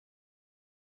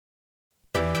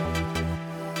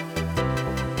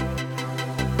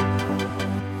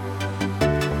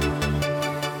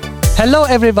Hello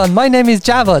everyone, my name is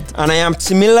Javad. And I am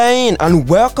Timilain, and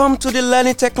welcome to the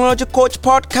Learning Technology Coach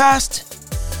podcast.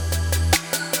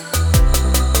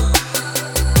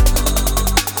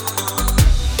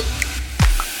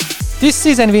 This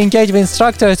season we engage with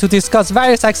instructors to discuss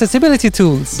various accessibility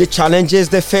tools, The challenges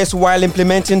they face while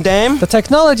implementing them, the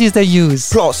technologies they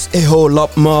use, plus a whole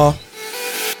lot more.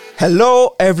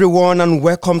 Hello everyone, and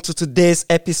welcome to today's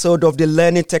episode of the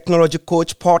Learning Technology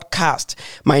Coach podcast.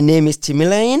 My name is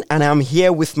Timilain, and I'm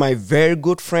here with my very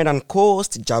good friend and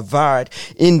co-host Javad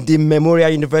in the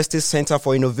Memorial University Center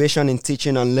for Innovation in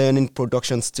Teaching and Learning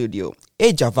Production Studio.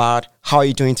 Hey Javad, how are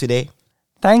you doing today?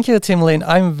 Thank you, Timlin.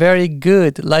 I'm very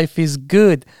good. Life is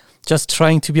good. Just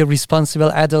trying to be a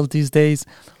responsible adult these days,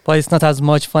 but it's not as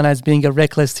much fun as being a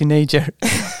reckless teenager.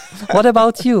 What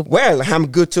about you? Well, I'm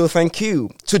good too, thank you.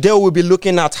 Today we'll be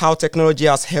looking at how technology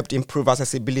has helped improve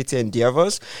accessibility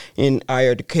endeavors in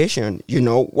higher education. You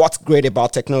know, what's great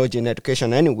about technology in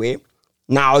education anyway?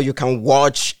 Now you can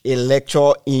watch a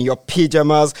lecture in your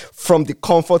pajamas from the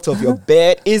comfort of your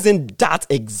bed. Isn't that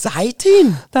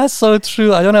exciting? That's so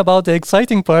true. I don't know about the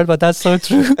exciting part, but that's so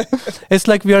true. It's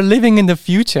like we are living in the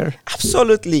future.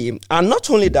 Absolutely. And not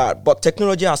only that, but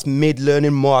technology has made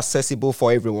learning more accessible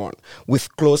for everyone.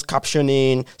 With closed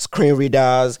captioning, screen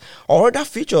readers, or other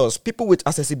features, people with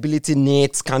accessibility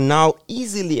needs can now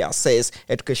easily access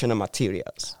educational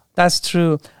materials. That's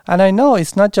true. And I know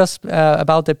it's not just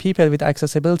about the people with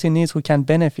accessibility needs who can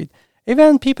benefit.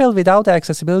 Even people without the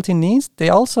accessibility needs, they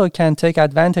also can take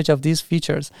advantage of these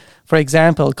features. For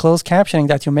example, closed captioning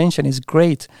that you mentioned is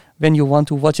great when you want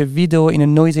to watch a video in a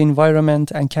noisy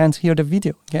environment and can't hear the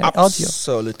video, audio.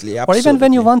 Absolutely. Or even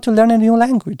when you want to learn a new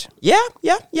language. Yeah.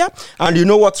 And you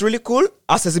know what's really cool?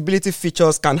 Accessibility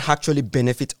features can actually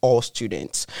benefit all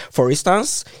students. For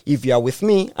instance, if you are with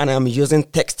me and I'm using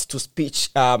text-to-speech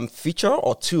feature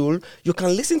or tool, you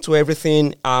can listen to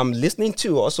everything I'm listening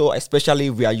to also, especially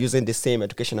if we are using the same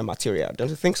educational material. Don't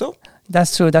you think so?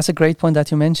 That's true. That's a great point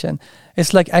that you mentioned.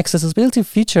 It's like accessibility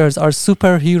features are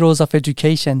superheroes of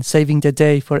education, saving the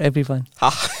day for everyone.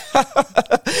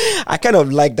 I kind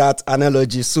of like that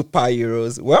analogy,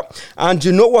 superheroes. Well, and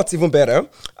you know what's even better?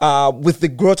 With the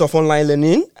growth of online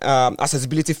learning,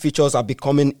 accessibility features are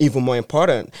becoming even more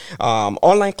important.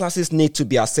 Online classes need to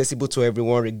be accessible to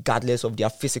everyone regardless of their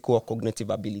physical or cognitive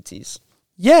abilities.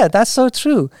 Yeah, that's so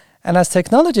true. And as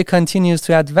technology continues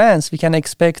to advance, we can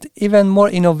expect even more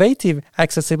innovative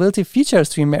accessibility features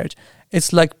to emerge.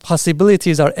 It's like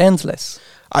possibilities are endless.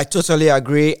 I totally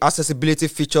agree. Accessibility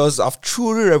features have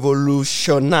truly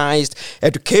revolutionized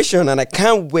education, and I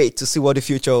can't wait to see what the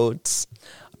future holds.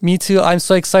 Me too. I'm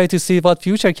so excited to see what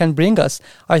future can bring us.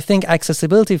 I think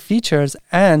accessibility features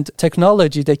and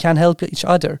technology, they can help each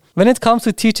other. When it comes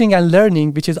to teaching and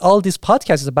learning, which is all this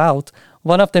podcast is about,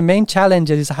 one of the main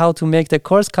challenges is how to make the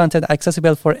course content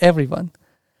accessible for everyone.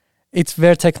 It's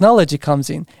where technology comes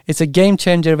in. It's a game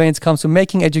changer when it comes to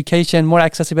making education more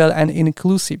accessible and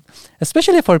inclusive,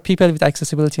 especially for people with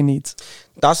accessibility needs.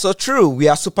 That's so true. We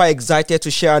are super excited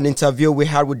to share an interview we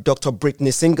had with Dr.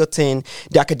 Brittany Singleton,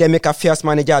 the Academic Affairs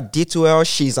Manager at D2L.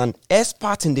 She's an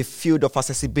expert in the field of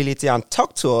accessibility and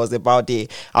talked to us about the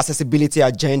accessibility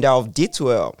agenda of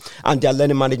D2L and their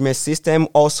learning management system,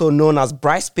 also known as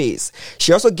Brightspace.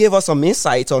 She also gave us some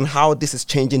insights on how this is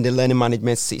changing the learning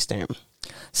management system.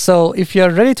 So if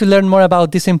you're ready to learn more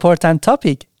about this important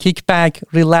topic, kick back,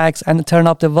 relax, and turn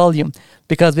up the volume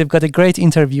because we've got a great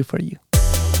interview for you.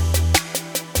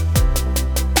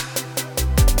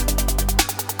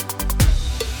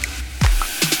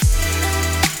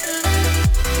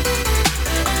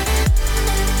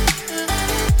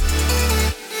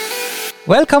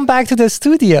 Welcome back to the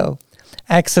studio.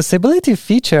 Accessibility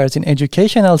features in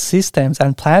educational systems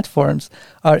and platforms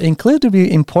are incredibly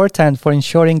important for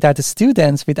ensuring that the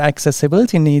students with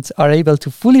accessibility needs are able to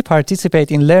fully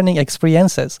participate in learning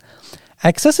experiences.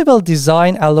 Accessible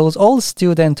design allows all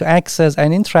students to access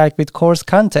and interact with course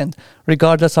content,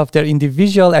 regardless of their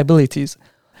individual abilities.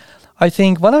 I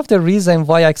think one of the reasons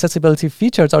why accessibility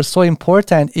features are so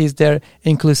important is their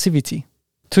inclusivity.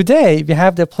 Today, we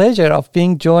have the pleasure of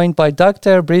being joined by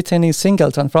Dr. Brittany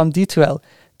Singleton from D2L.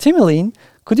 Timilain,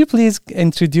 could you please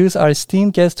introduce our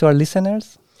esteemed guest to our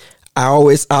listeners? I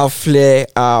always have flair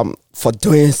for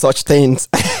doing such things.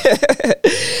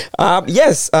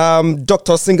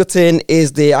 Dr. Singleton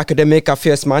is the Academic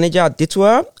Affairs Manager at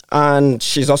D2L, and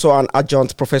she's also an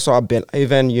adjunct professor at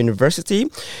Ben University.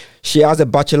 She has a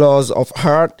Bachelor's of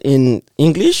Art in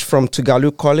English from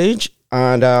Tugalu College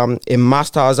and a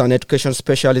master's and education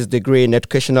specialist degree in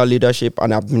educational leadership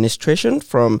and administration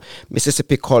from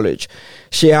Mississippi College.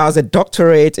 She has a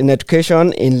doctorate in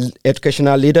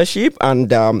educational leadership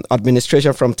and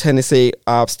administration from Tennessee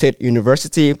State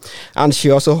University, and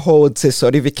she also holds a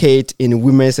certificate in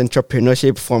women's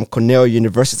entrepreneurship from Cornell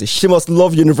University. She must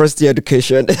love university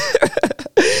education.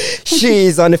 She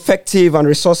is an effective and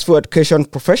resourceful education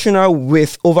professional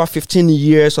with over 15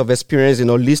 years of experience in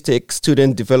holistic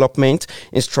student development,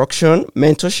 instruction,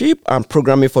 mentorship, and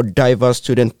programming for diverse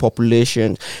student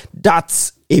population.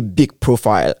 That's a big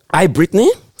profile. Hi, Brittany.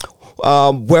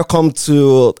 Welcome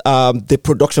to the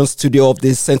production studio of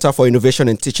the Center for Innovation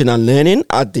in Teaching and Learning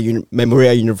at the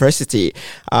Memorial University.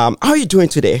 How are you doing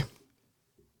today?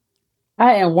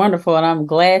 I am wonderful, and I'm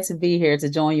glad to be here to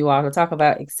join you all to talk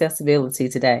about accessibility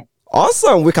today.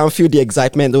 Awesome. We can feel the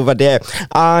excitement over there.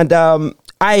 And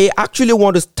I actually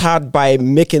want to start by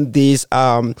making this,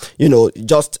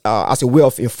 just as a way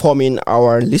of informing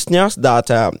our listeners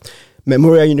that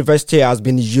Memorial University has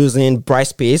been using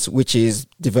Brightspace, which is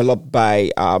developed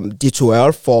by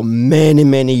D2L for many,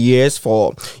 many years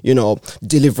for,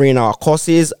 delivering our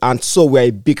courses. And so we're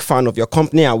a big fan of your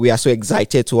company and we are so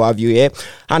excited to have you here.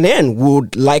 And then we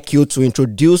would like you to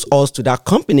introduce us to that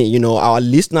company. Our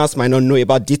listeners might not know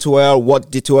about D2L, what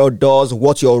D2L does,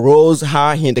 what your roles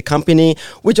are in the company.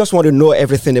 We just want to know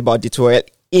everything about D2L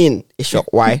in a short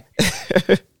while.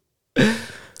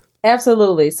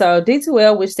 Absolutely. So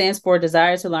D2L, which stands for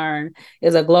Desire to Learn,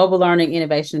 is a global learning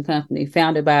innovation company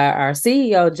founded by our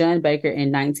CEO, John Baker,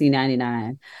 in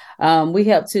 1999. We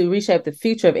help to reshape the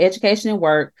future of education and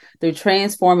work through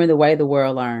transforming the way the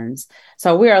world learns.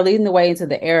 So we are leading the way into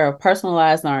the era of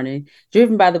personalized learning,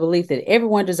 driven by the belief that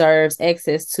everyone deserves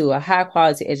access to a high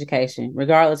quality education,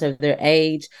 regardless of their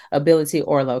age, ability,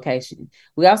 or location.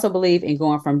 We also believe in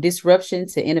going from disruption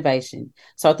to innovation.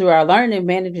 So through our learning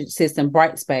management system,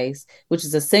 Brightspace, which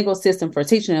is a single system for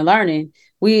teaching and learning,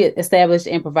 we establish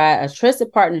and provide a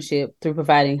trusted partnership through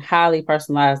providing highly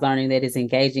personalized learning that is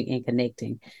engaging and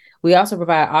connecting. We also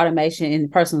provide automation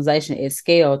and personalization at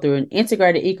scale through an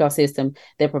integrated ecosystem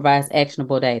that provides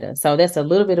actionable data. So that's a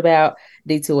little bit about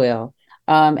D2L.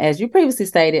 As you previously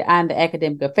stated, I'm the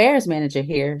academic affairs manager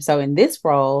here. So in this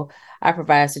role, I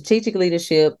provide strategic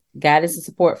leadership, guidance, and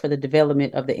support for the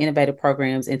development of the innovative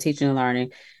programs in teaching and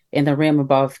learning in the realm of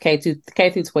both K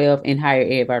through 12 and higher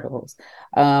ed verticals.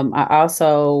 I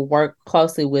also work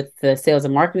closely with the sales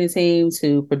and marketing team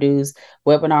to produce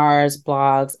webinars,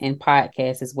 blogs, and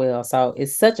podcasts as well. So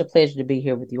it's such a pleasure to be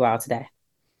here with you all today.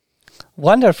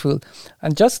 Wonderful.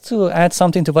 And just to add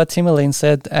something to what Timoline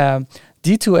said,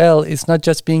 D2L is not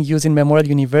just being used in Memorial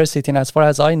University, and as far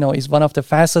as I know, is one of the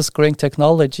fastest growing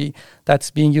technology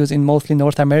that's being used in mostly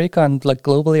North America and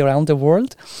globally around the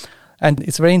world. And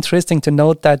it's very interesting to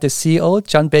note that the CEO,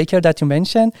 John Baker, that you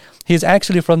mentioned, he's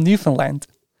actually from Newfoundland.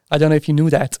 I don't know if you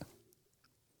knew that.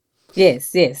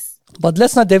 Yes. But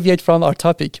let's not deviate from our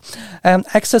topic.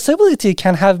 Accessibility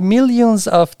can have millions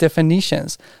of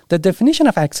definitions. The definition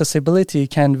of accessibility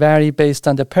can vary based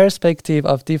on the perspective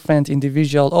of different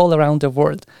individuals all around the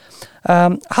world.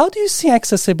 How do you see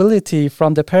accessibility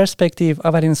from the perspective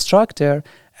of an instructor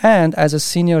and as a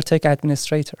senior tech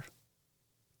administrator?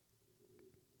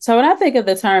 So when I think of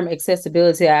the term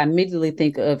accessibility, I immediately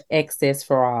think of access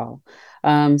for all.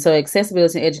 So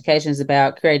accessibility in education is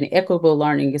about creating equitable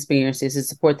learning experiences to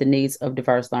support the needs of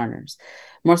diverse learners.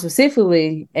 More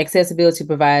specifically, accessibility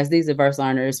provides these diverse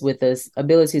learners with the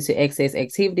ability to access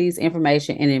activities,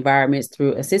 information, and environments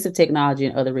through assistive technology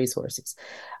and other resources.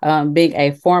 Being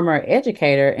a former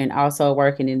educator and also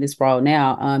working in this role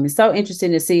now, it's so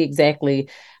interesting to see exactly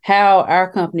how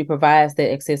our company provides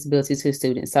that accessibility to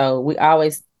students. So we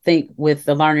always think with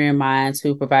the learner in mind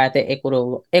to provide the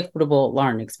equitable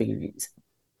learning experience.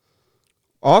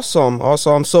 Awesome.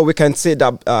 So we can say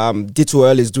that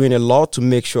D2L is doing a lot to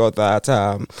make sure that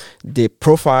the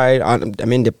profile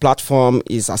and the platform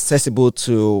is accessible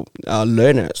to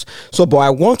learners. So, but I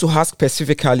want to ask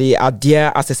specifically, are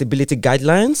there accessibility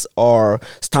guidelines or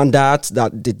standards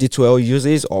that the D2L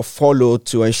uses or follow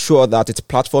to ensure that its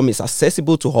platform is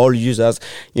accessible to all users,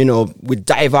 with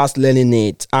diverse learning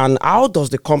needs? And how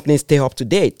does the company stay up to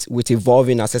date with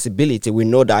evolving accessibility? We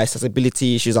know that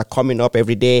accessibility issues are coming up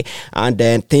every day, and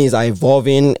things are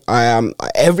evolving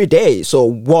every day. So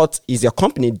what is your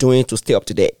company doing to stay up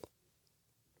to date?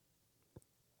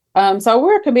 So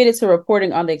we're committed to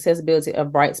reporting on the accessibility of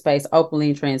Brightspace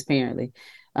openly and transparently.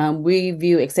 We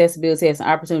view accessibility as an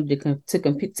opportunity to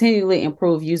continually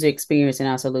improve user experience in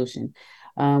our solution.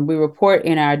 We report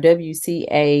in our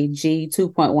WCAG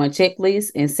 2.1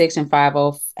 checklist in Section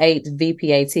 508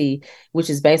 VPAT, which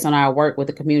is based on our work with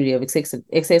the community of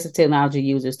accessive technology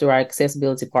users through our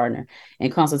accessibility partner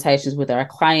and consultations with our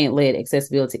client-led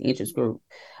accessibility interest group.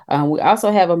 We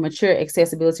also have a mature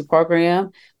accessibility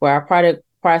program where our product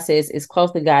process is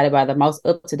closely guided by the most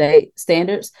up-to-date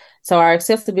standards. So our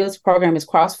accessibility program is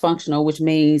cross-functional, which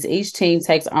means each team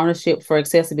takes ownership for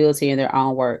accessibility in their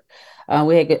own work.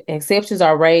 Exceptions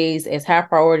are raised as high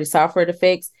priority software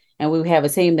defects, and we have a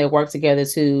team that works together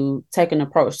to take an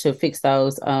approach to fix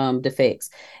those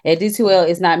defects. At D2L,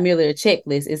 it's not merely a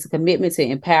checklist, it's a commitment to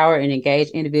empower and engage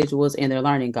individuals in their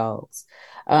learning goals.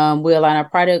 We align our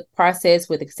product process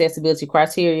with accessibility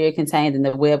criteria contained in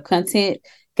the web content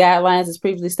guidelines, as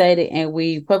previously stated, and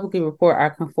we publicly report our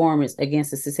conformance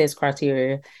against the success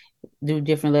criteria through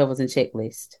different levels and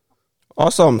checklists.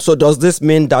 Awesome. So does this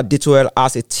mean that D2L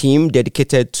has a team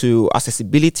dedicated to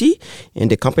accessibility in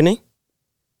the company?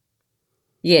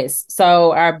 Yes.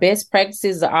 So our best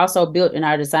practices are also built in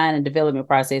our design and development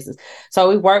processes. So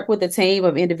we work with a team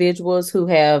of individuals who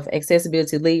have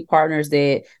accessibility lead partners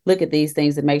that look at these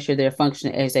things and make sure they're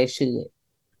functioning as they should.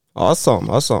 Awesome.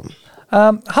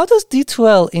 How does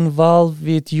D2L involve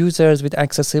with users with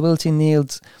accessibility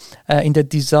needs in the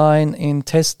design and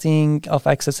testing of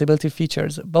accessibility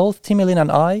features? Both Timilin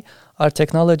and I are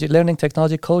learning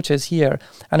technology coaches here,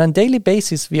 and on a daily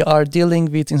basis we are dealing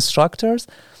with instructors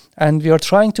and we are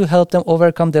trying to help them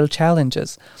overcome their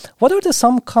challenges. What are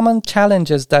some common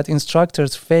challenges that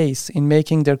instructors face in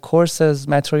making their courses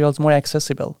materials more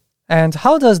accessible? And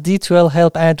how does D2L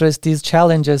help address these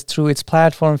challenges through its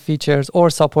platform features or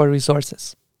support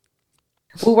resources?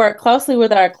 We work closely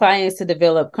with our clients to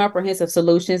develop comprehensive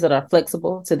solutions that are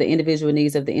flexible to the individual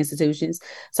needs of the institutions.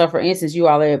 So, for instance, you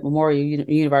all are at Memorial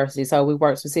University. So we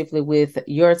work specifically with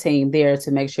your team there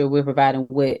to make sure we're providing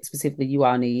what specifically you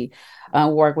all need.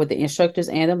 Work with the instructors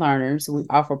and the learners. We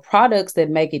offer products that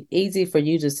make it easy for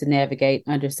users to navigate,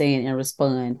 understand, and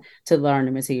respond to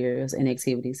learning materials and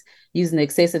activities using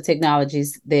accessible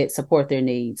technologies that support their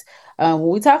needs. When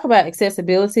we talk about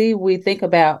accessibility, we think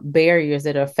about barriers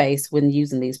that are faced when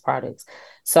using these products.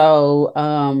 So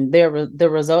they're the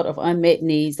result of unmet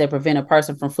needs that prevent a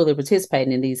person from fully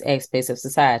participating in these aspects of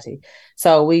society.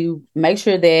 So we make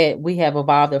sure that we have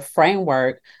evolved a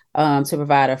framework to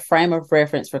provide a frame of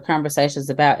reference for conversations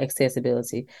about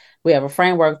accessibility. We have a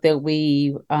framework that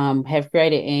we have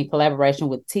created in collaboration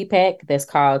with TPAC that's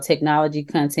called Technology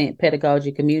Content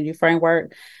Pedagogy Community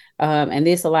Framework. And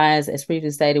this aligns, as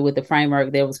previously stated, with the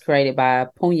framework that was created by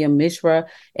Punya Mishra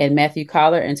and Matthew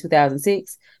Collar in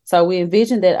 2006. So we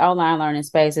envision that online learning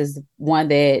space is one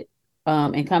that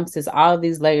encompasses all of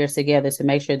these layers together to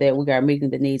make sure that we are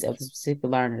meeting the needs of the specific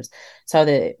learners, so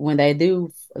that when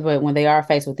they are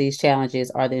faced with these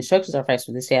challenges, or the instructors are faced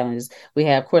with these challenges, we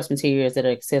have course materials that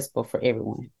are accessible for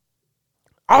everyone.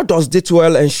 How does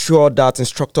D2L ensure that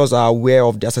instructors are aware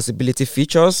of the accessibility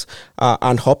features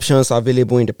and options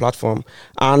available in the platform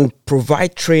and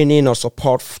provide training or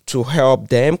support to help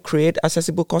them create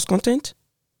accessible course content?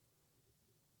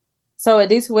 So at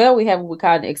D2L, we have what we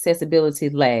call an accessibility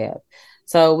lab.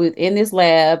 So within this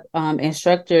lab,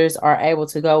 instructors are able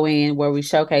to go in where we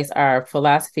showcase our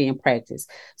philosophy and practice.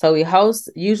 So we host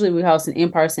an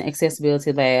in-person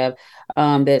accessibility lab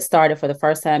that started for the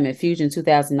first time in Fusion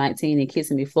 2019 in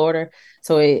Kissimmee, Florida.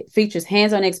 So it features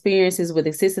hands-on experiences with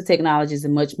assistive technologies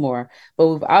and much more. But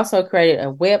we've also created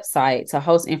a website to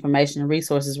host information and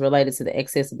resources related to the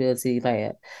accessibility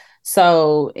lab.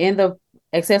 So in the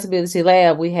Accessibility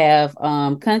Lab, we have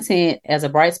content as a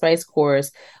Brightspace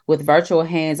course with virtual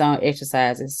hands-on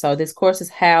exercises. So this course is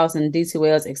housed in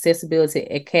D2L's Accessibility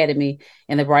Academy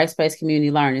in the Brightspace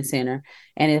Community Learning Center,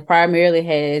 and it primarily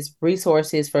has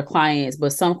resources for clients,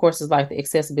 but some courses like the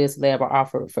Accessibility Lab are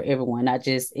offered for everyone, not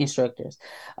just instructors.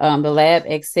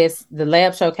 The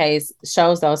lab showcase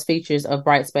shows those features of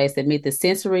Brightspace that meet the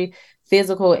sensory,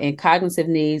 physical, and cognitive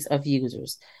needs of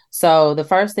users. So the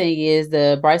first thing is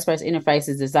the Brightspace interface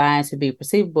is designed to be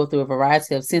perceivable through a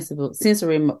variety of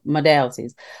sensory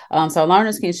modalities. So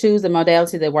learners can choose the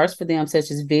modality that works for them,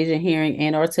 such as vision, hearing,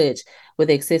 and or touch, with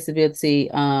accessibility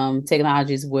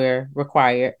technologies where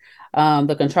required.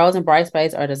 The controls in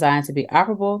Brightspace are designed to be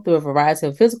operable through a variety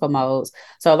of physical modes.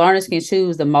 So learners can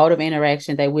choose the mode of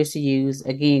interaction they wish to use,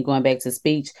 again, going back to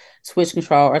speech, switch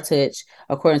control, or touch,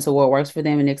 according to what works for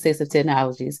them in accessible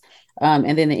technologies.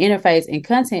 And then the interface and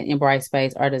content in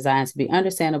Brightspace are designed to be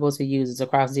understandable to users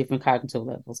across different cognitive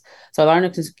levels. So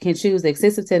learners can choose the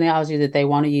accessible technology that they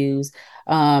want to use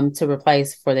to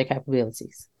replace for their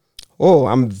capabilities. Oh,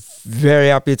 I'm very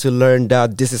happy to learn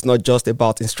that this is not just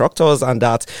about instructors and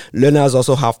that learners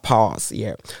also have powers.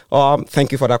 Yeah.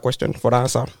 Thank you for that question, for the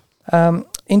answer.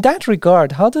 In that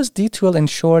regard, how does D2L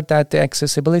ensure that the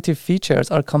accessibility features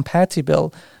are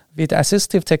compatible with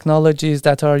assistive technologies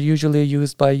that are usually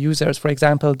used by users? For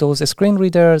example, those screen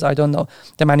readers, I don't know,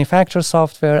 the manufacturer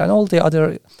software, and all the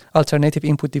other alternative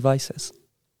input devices.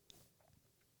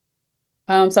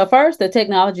 So first, the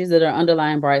technologies that are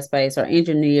underlying Brightspace are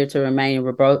engineered to remain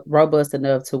robust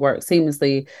enough to work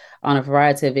seamlessly on a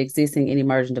variety of existing and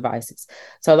emerging devices.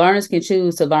 So learners can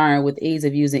choose to learn with ease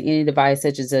of using any device,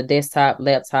 such as a desktop,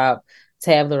 laptop,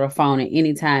 tablet, or phone at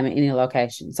any time, in any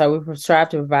location. So we strive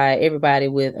to provide everybody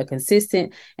with a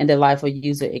consistent and delightful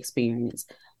user experience.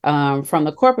 From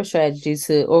the corporate strategy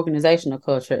to organizational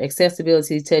culture,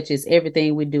 accessibility touches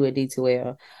everything we do at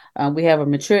D2L. We have a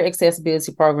mature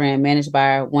accessibility program managed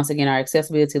by, once again, our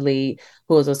accessibility lead,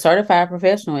 who is a certified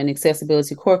professional in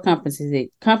accessibility core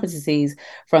competencies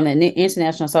from the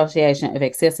International Association of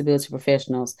Accessibility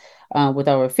Professionals, with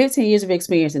over 15 years of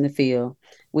experience in the field.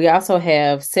 We also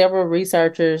have several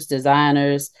researchers,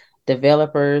 designers,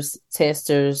 developers,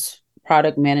 testers,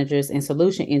 product managers, and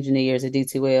solution engineers at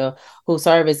D2L who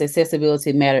serve as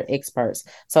accessibility matter experts.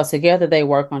 So together they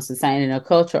work on sustaining a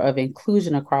culture of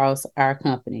inclusion across our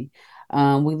company.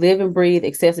 We live and breathe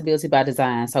accessibility by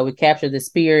design. So we capture the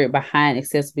spirit behind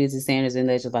accessibility standards and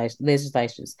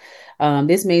legislations.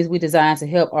 This means we design to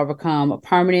help overcome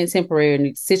permanent, temporary,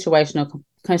 and situational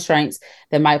constraints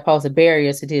that might pose a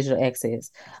barrier to digital access.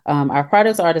 Our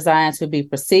products are designed to be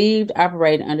perceived,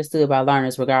 operated, and understood by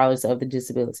learners regardless of the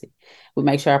disability. We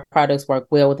make sure our products work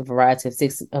well with a variety of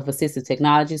assistive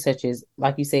technologies, such as,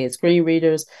 like you said, screen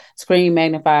readers, screen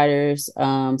magnifiers,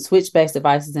 switch-based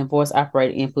devices, and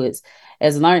voice-operated inputs.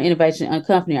 As a learning innovation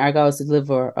company, our goal is to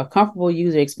deliver a comfortable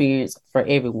user experience for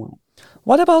everyone.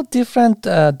 What about different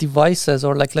devices,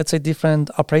 or like, let's say, different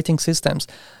operating systems?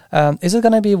 Is it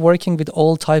going to be working with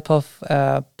all type of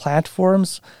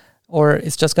platforms, or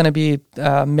it's just going to be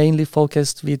mainly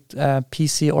focused with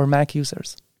PC or Mac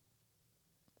users?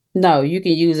 No, you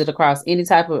can use it across any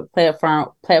type of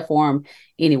platform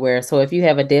anywhere. So if you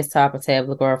have a desktop, a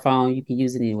tablet, or a phone, you can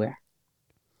use it anywhere.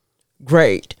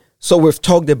 Great. So we've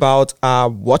talked about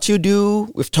what you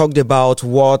do. We've talked about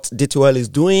what D2L is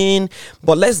doing.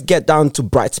 But let's get down to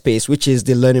Brightspace, which is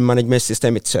the learning management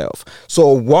system itself. So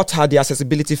what are the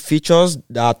accessibility features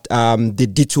that the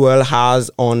D2L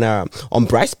has on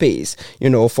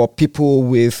Brightspace, for people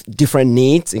with different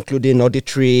needs, including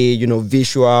auditory,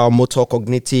 visual, motor,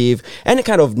 cognitive, any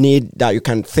kind of need that you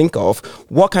can think of?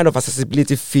 What kind of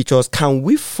accessibility features can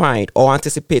we find or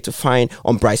anticipate to find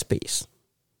on Brightspace?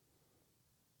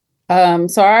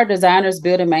 So our designers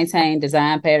build and maintain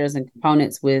design patterns and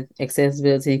components with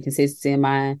accessibility and consistency in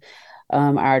mind.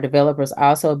 Our developers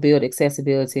also build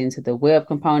accessibility into the web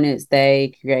components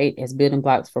they create as building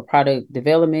blocks for product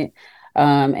development.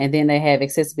 And then they have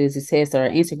accessibility tests that are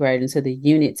integrated into the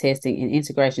unit testing and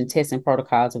integration testing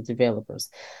protocols of developers.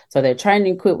 So they're trained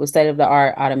and equipped with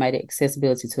state-of-the-art automated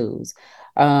accessibility tools.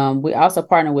 We also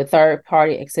partner with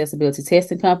third-party accessibility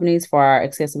testing companies for our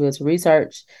accessibility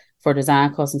research, for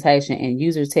design consultation, and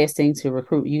user testing to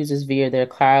recruit users via their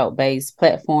cloud-based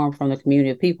platform from the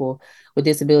community of people with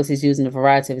disabilities using a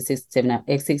variety of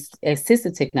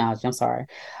assistive technology.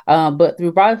 But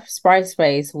through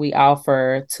Brightspace, we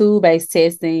offer tool-based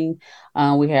testing.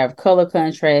 We have color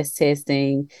contrast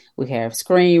testing. We have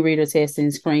screen reader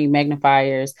testing, screen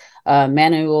magnifiers,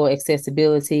 manual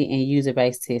accessibility, and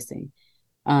user-based testing.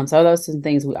 So those are some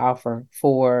things we offer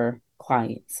for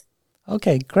clients.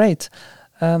 Okay, great.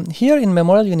 Here in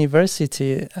Memorial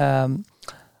University,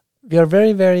 we are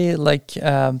very, very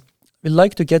we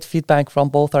like to get feedback from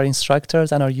both our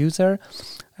instructors and our user.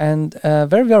 And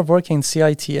where we are working in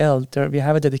CITL, there we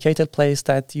have a dedicated place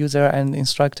that user and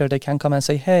instructor, they can come and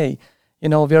say, hey,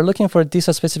 we are looking for this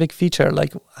specific feature,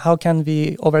 like how can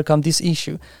we overcome this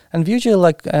issue? And we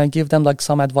usually give them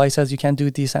some advice as you can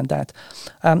do this and that.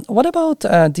 What about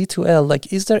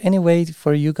D2L? Is there any way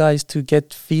for you guys to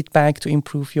get feedback to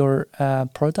improve your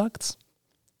products?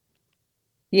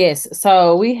 Yes.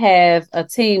 So we have a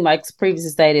team, like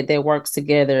previously stated, that works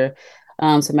together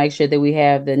to make sure that we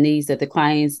have the needs that the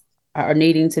clients are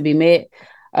needing to be met.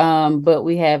 But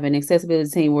we have an accessibility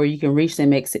team where you can reach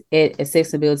them at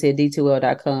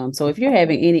accessibility@d2l.com. So if you're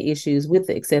having any issues with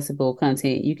the accessible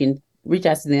content, you can reach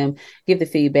out to them, give the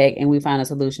feedback, and we find a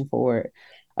solution for it.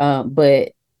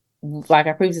 But like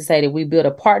I previously stated, we build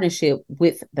a partnership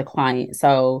with the client.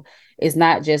 So it's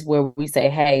not just where we say,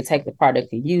 hey, take the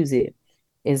product and use it.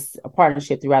 is a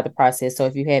partnership throughout the process. So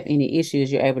if you have any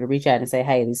issues, you're able to reach out and say,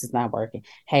 hey, this is not working.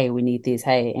 Hey, we need this.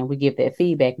 Hey, and we give that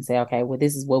feedback and say, okay, well,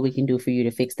 this is what we can do for you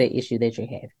to fix that issue that you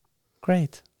have.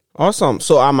 Great. Awesome.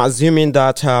 So I'm assuming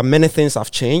that many things have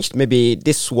changed. Maybe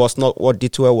this was not what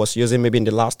D2L was using maybe in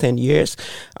the last 10 years.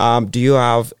 Do you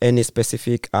have any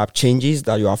specific changes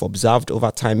that you have observed over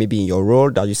time, maybe in your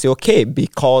role, that you say, okay,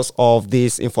 because of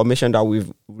this information that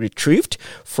we've retrieved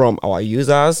from our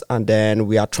users, and then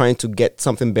we are trying to get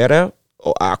something better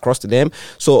across to them.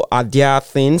 So are there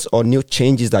things or new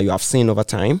changes that you have seen over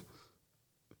time?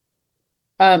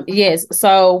 Yes.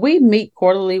 So we meet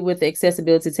quarterly with the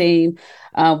accessibility team.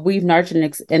 We've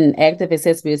nurtured an active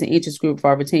accessibility interest group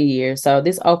for over 10 years. So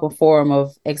this open forum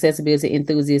of accessibility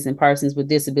enthusiasts and persons with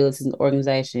disabilities in the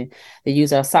organization, they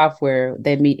use our software.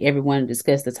 They meet everyone to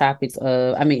discuss the topics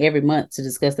every month to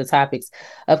discuss the topics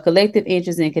of collective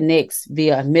interest and connects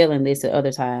via a mailing list at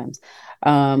other times.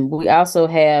 We also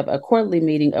have a quarterly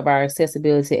meeting of our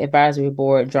accessibility advisory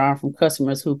board drawn from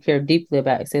customers who care deeply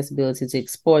about accessibility to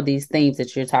explore these themes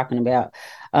that you're talking about.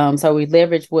 So we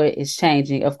leverage what is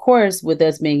changing. Of course, with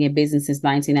us being in business since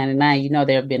 1999,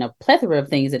 there have been a plethora of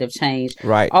things that have changed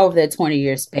over that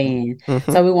 20-year span.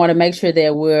 Mm-hmm. So we want to make sure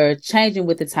that we're changing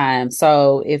with the time.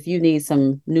 So if you need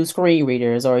some new screen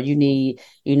readers or you need,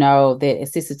 that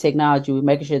assistive technology, we're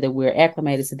making sure that we're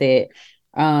acclimated to that.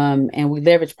 And we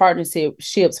leverage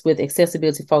partnerships with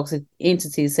accessibility focused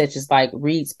entities such as like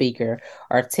Read Speaker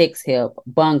or Text Help,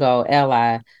 Bungo,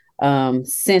 Ally,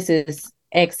 Census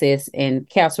Access, and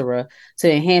Coursera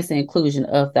to enhance the inclusion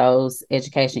of those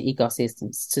education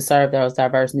ecosystems to serve those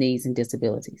diverse needs and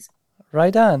disabilities.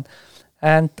 Right on.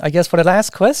 And I guess for the last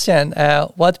question,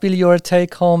 what will your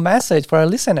take-home message for our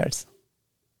listeners?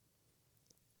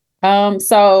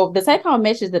 So the take-home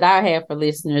message that I have for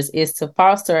listeners is to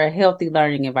foster a healthy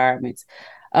learning environment.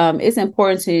 It's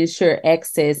important to ensure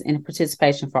access and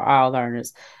participation for all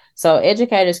learners. So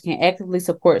educators can actively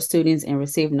support students in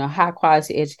receiving a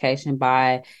high-quality education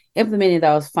by implementing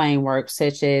those frameworks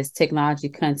such as technology,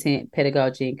 content,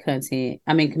 pedagogy,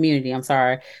 and community,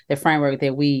 the framework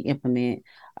that we implement.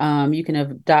 You can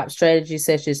adopt strategies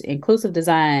such as inclusive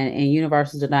design and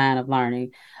universal design of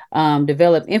learning.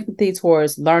 Develop empathy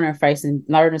towards learners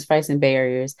facing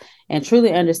barriers, and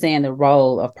truly understand the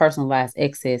role of personalized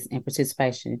access and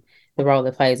participation, the role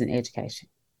it plays in education.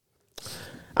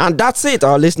 And that's it,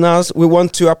 our listeners. We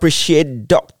want to appreciate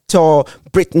Dr.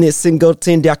 Brittany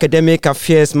Singleton, the Academic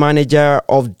Affairs Manager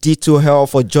of D2L,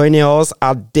 for joining us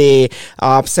at the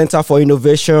Center for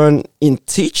Innovation in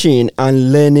Teaching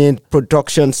and Learning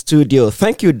Production Studio.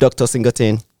 Thank you, Dr.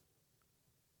 Singleton.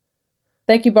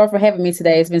 Thank you both for having me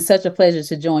today. It's been such a pleasure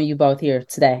to join you both here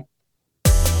today.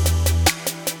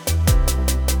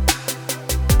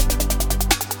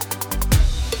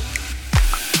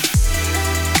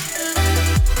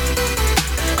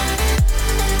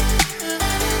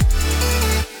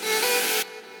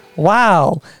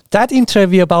 Wow, that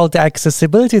interview about the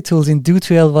accessibility tools in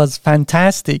D2L was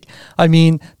fantastic. I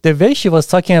mean, the way she was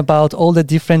talking about all the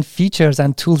different features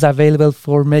and tools available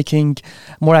for making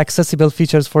more accessible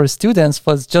features for students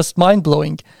was just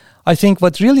mind-blowing. I think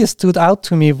what really stood out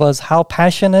to me was how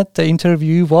passionate the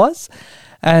interviewee was.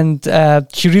 And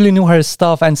she really knew her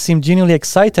stuff and seemed genuinely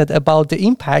excited about the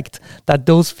impact that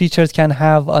those features can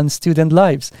have on student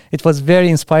lives. It was very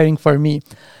inspiring for me.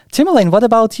 Timoline, what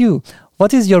about you?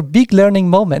 What is your big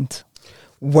learning moment?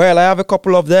 Well, I have a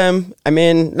couple of them. Let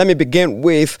me begin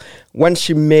with when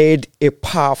she made a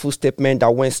powerful statement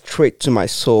that went straight to my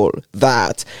soul,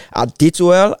 that at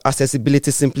D2L,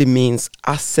 accessibility simply means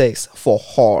access for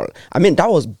all. That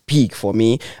was big for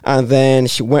me. And then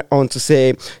she went on to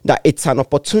say that it's an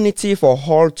opportunity for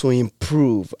all to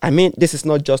improve. This is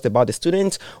not just about the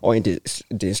students or the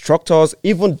instructors,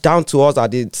 even down to us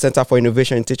at the Center for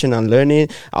Innovation in Teaching and Learning,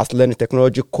 as learning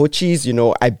technology coaches.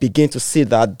 I begin to see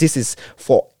that this is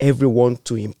for everyone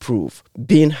to improve,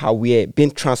 being aware,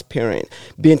 being transparent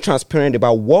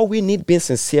about what we need, being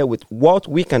sincere with what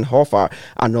we can offer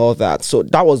and all that. So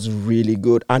that was really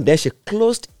good. And then she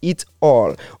closed it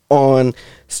all on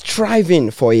striving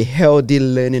for a healthy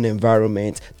learning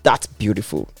environment. That's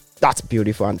beautiful.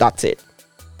 And that's it.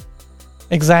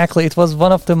 Exactly. It was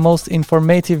one of the most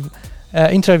informative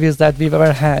interviews that we've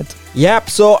ever had. Yep.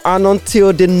 So, and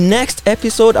until the next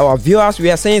episode, our viewers, we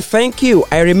are saying thank you.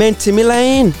 I remain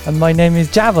Timilain. And my name is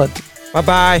Javad.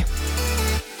 Bye-bye.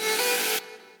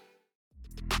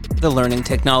 The Learning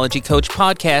Technology Coach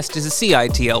podcast is a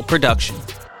CITL production.